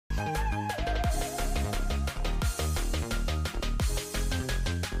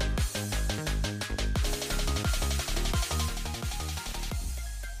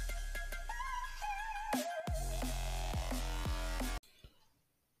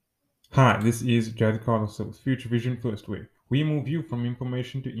Hi, this is Jared Carlos with Future Vision First Way. We move you from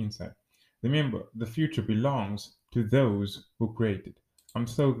information to insight. Remember, the future belongs to those who create it. I'm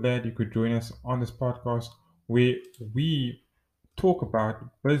so glad you could join us on this podcast where we talk about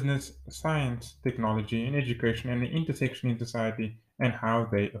business, science, technology, and education and the intersection in society and how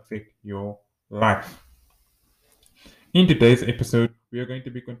they affect your life. In today's episode, we are going to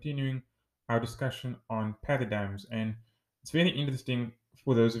be continuing our discussion on paradigms, and it's very interesting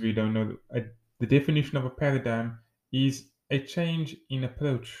for those of you who don't know. The definition of a paradigm is a change in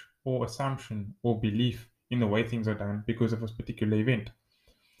approach or assumption or belief in the way things are done because of a particular event.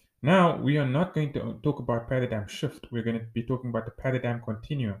 Now, we are not going to talk about paradigm shift, we're going to be talking about the paradigm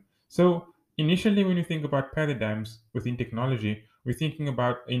continuum. So, initially, when you think about paradigms within technology, we're thinking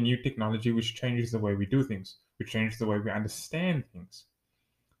about a new technology which changes the way we do things, which changes the way we understand things,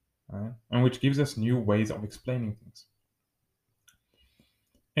 and which gives us new ways of explaining things.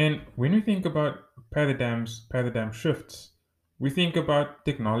 And when we think about paradigm shifts, we think about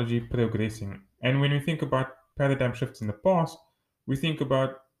technology progressing. And when we think about paradigm shifts in the past, we think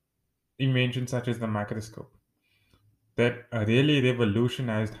about inventions such as the microscope that really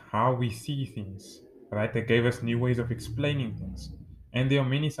revolutionized how we see things, right? That gave us new ways of explaining things. And there are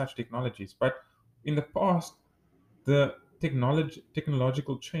many such technologies. But in the past, the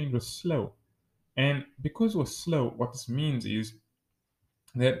technological change was slow. And because it was slow, what this means is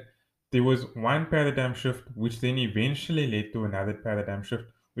that there was one paradigm shift, which then eventually led to another paradigm shift,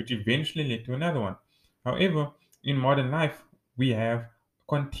 which eventually led to another one. However, in modern life, we have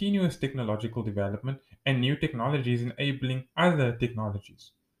continuous technological development and new technologies enabling other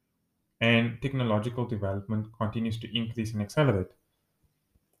technologies. And technological development continues to increase and accelerate.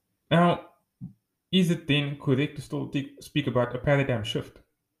 Now, is it then correct to still speak about a paradigm shift?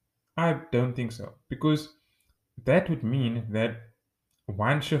 I don't think so, because that would mean that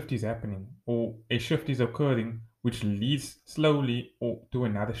one shift is happening or a shift is occurring which leads slowly or to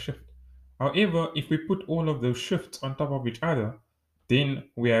another shift. However, if we put all of those shifts on top of each other, then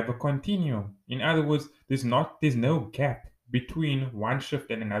we have a continuum. In other words, there's no gap between one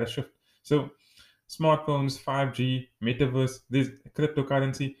shift and another shift. So smartphones, 5G, metaverse, there's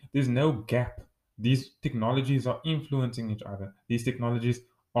cryptocurrency, there's no gap. These technologies are influencing each other. These technologies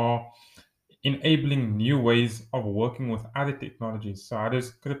are enabling new ways of working with other technologies. So how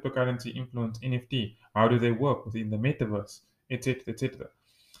does cryptocurrency influence NFT? How do they work within the metaverse, etc., etc.?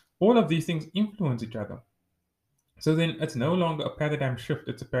 All of these things influence each other. So then it's no longer a paradigm shift,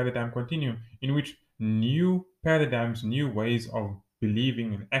 it's a paradigm continuum in which new paradigms, new ways of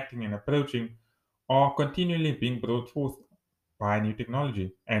believing and acting and approaching are continually being brought forth by new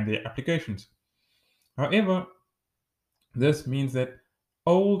technology and their applications. However, this means that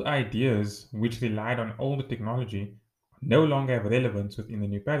old ideas which relied on older technology no longer have relevance within the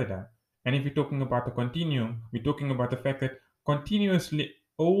new paradigm. And if we're talking about the continuum, we're talking about the fact that continuously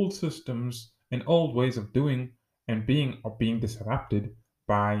old systems and old ways of doing and being are being disrupted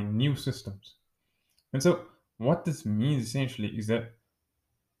by new systems. And so, what this means essentially is that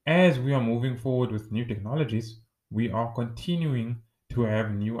as we are moving forward with new technologies, we are continuing to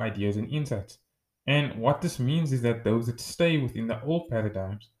have new ideas and insights. And what this means is that those that stay within the old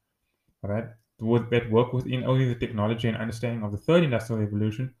paradigms, right, that work within only the technology and understanding of the third industrial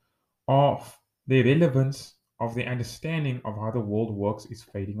revolution, of the relevance of the understanding of how the world works is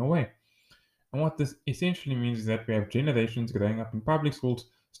fading away. And what this essentially means is that we have generations growing up in public schools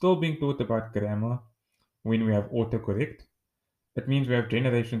still being taught about grammar when we have autocorrect. That means we have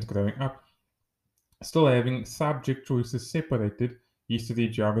generations growing up still having subject choices separated, history,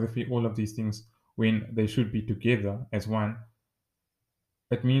 geography, all of these things, when they should be together as one.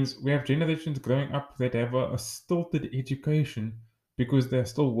 It means we have generations growing up that have a stilted education because they're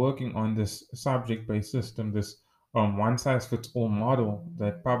still working on this subject based system, this one size fits all model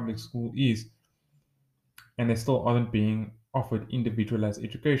that public school is, and they still aren't being offered individualized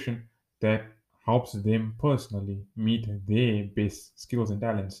education that helps them personally meet their best skills and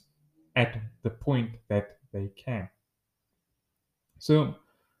talents at the point that they can. So,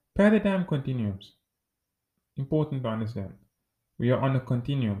 paradigm continuums. Important to understand. We are on a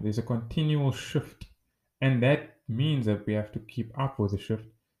continuum. There's a continual shift, and that means that we have to keep up with the shift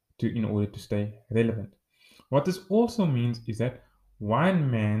in order to stay relevant. What this also means is that one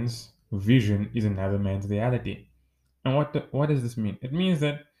man's vision is another man's reality. And what does this mean? It means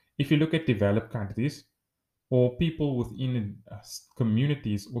that if you look at developed countries or people within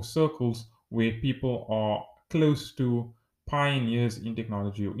communities or circles where people are close to pioneers in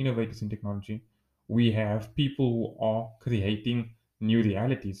technology or innovators in technology, we have people who are creating new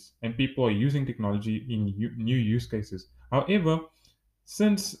realities and people are using technology in new use cases. However,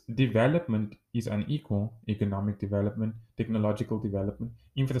 Since development is unequal, economic development, technological development,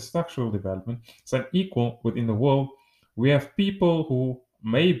 infrastructural development is unequal within the world, we have people who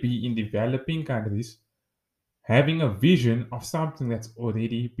may be in developing countries having a vision of something that's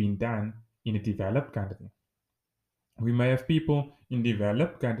already been done in a developed country. We may have people in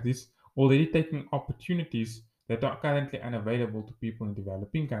developed countries already taking opportunities that are currently unavailable to people in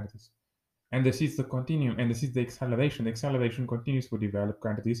developing countries. And this is the continuum, and this is the acceleration. The acceleration continues for developed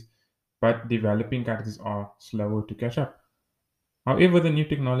countries, but developing countries are slower to catch up. However, the new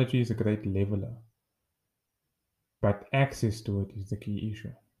technology is a great leveler, but access to it is the key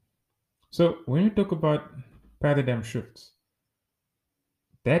issue. So, when we talk about paradigm shifts,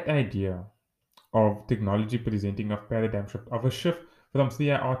 that idea of technology presenting a paradigm shift, of a shift from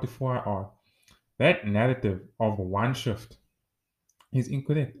 3IR to 4IR, that narrative of one shift is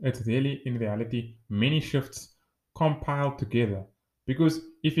incorrect. It's really, in reality, many shifts compiled together. Because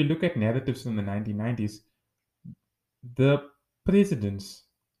if you look at narratives from the 1990s, the presidents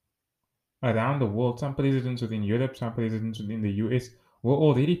around the world, some presidents within Europe, some presidents within the US, were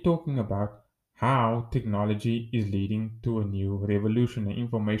already talking about how technology is leading to a new revolution, an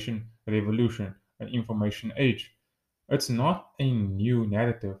information revolution, an information age. It's not a new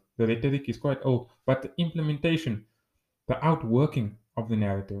narrative. The rhetoric is quite old, but the implementation, the outworking of the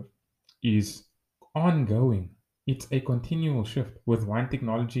narrative is ongoing. It's a continual shift with one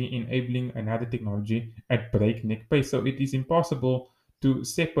technology enabling another technology at breakneck pace. So it is impossible to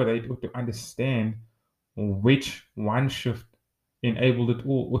separate or to understand which one shift enabled it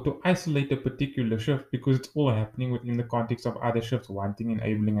all or to isolate a particular shift because it's all happening within the context of other shifts, one thing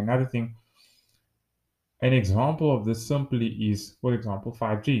enabling another thing. An example of this simply is, for example,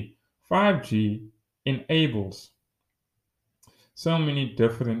 5G. 5G enables so many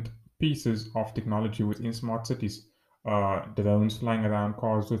different pieces of technology within smart cities. Drones flying around,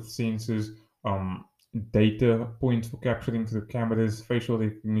 cars with sensors, data points for capturing through cameras, facial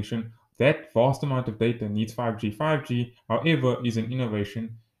recognition. That vast amount of data needs 5G. 5G, however, is an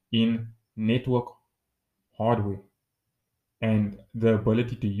innovation in network hardware, and the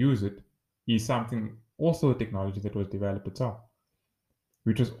ability to use it is something also a technology that was developed itself,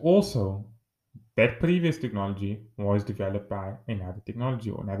 which was also that previous technology was developed by another technology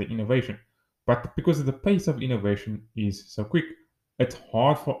or another innovation. But because the pace of innovation is so quick, it's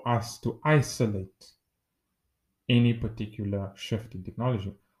hard for us to isolate any particular shift in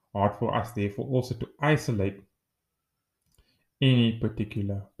technology. Hard for us, therefore, also to isolate any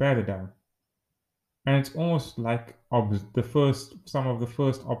particular paradigm. And it's almost like some of the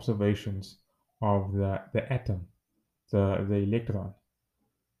first observations of the atom, the electron.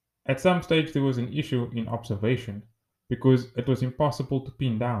 At some stage, there was an issue in observation because it was impossible to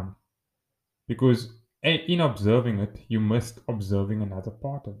pin down. Because in observing it, you missed observing another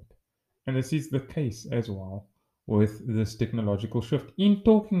part of it. And this is the case as well with this technological shift. In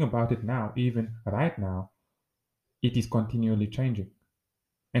talking about it now, even right now, it is continually changing.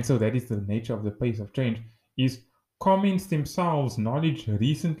 And so that is the nature of the pace of change is comments themselves, knowledge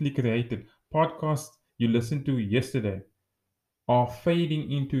recently created, podcasts you listened to yesterday are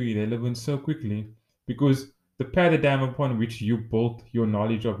fading into irrelevance so quickly because the paradigm upon which you built your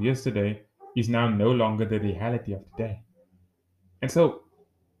knowledge of yesterday is now no longer the reality of today. And so,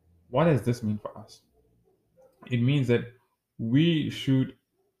 what does this mean for us? It means that we should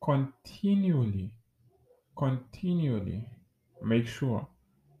continually, continually make sure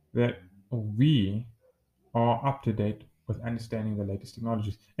that we are up to date with understanding the latest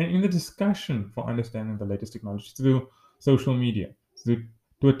technologies. And in the discussion for understanding the latest technologies through social media, through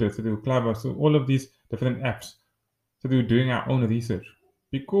Twitter, through Clubhouse, through all of these different apps, through doing our own research,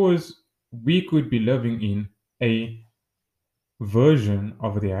 because we could be living in a version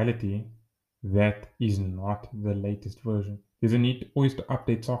of reality that is not the latest version. There's a need always to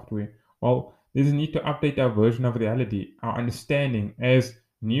update software. Well, there's a need to update our version of reality, our understanding as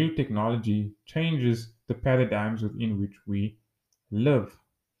new technology changes the paradigms within which we live.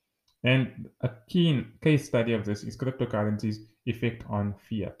 And a keen case study of this is cryptocurrency's effect on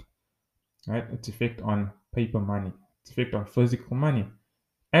fiat, right? Its effect on paper money, its effect on physical money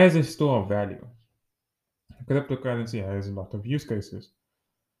as a store of value. Cryptocurrency has a lot of use cases.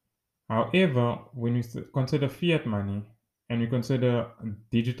 However, when we consider fiat money and we consider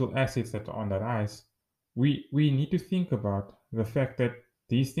digital assets that are on the rise, we need to think about the fact that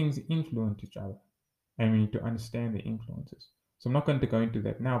these things influence each other and we need to understand the influences. So I'm not going to go into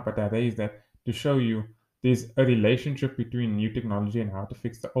that now, but I raise that to show you there's a relationship between new technology and how to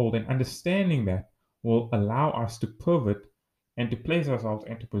fix the old, and understanding that will allow us to pivot and to place ourselves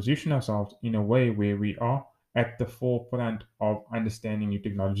and to position ourselves in a way where we are at the forefront of understanding new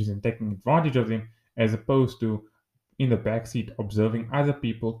technologies and taking advantage of them, as opposed to in the backseat observing other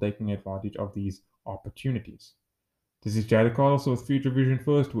people taking advantage of these opportunities. This is Jared Carlos with Future Vision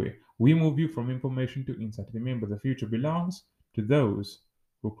First, where we move you from information to insight. Remember, the future belongs to those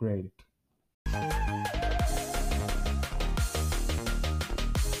who create it.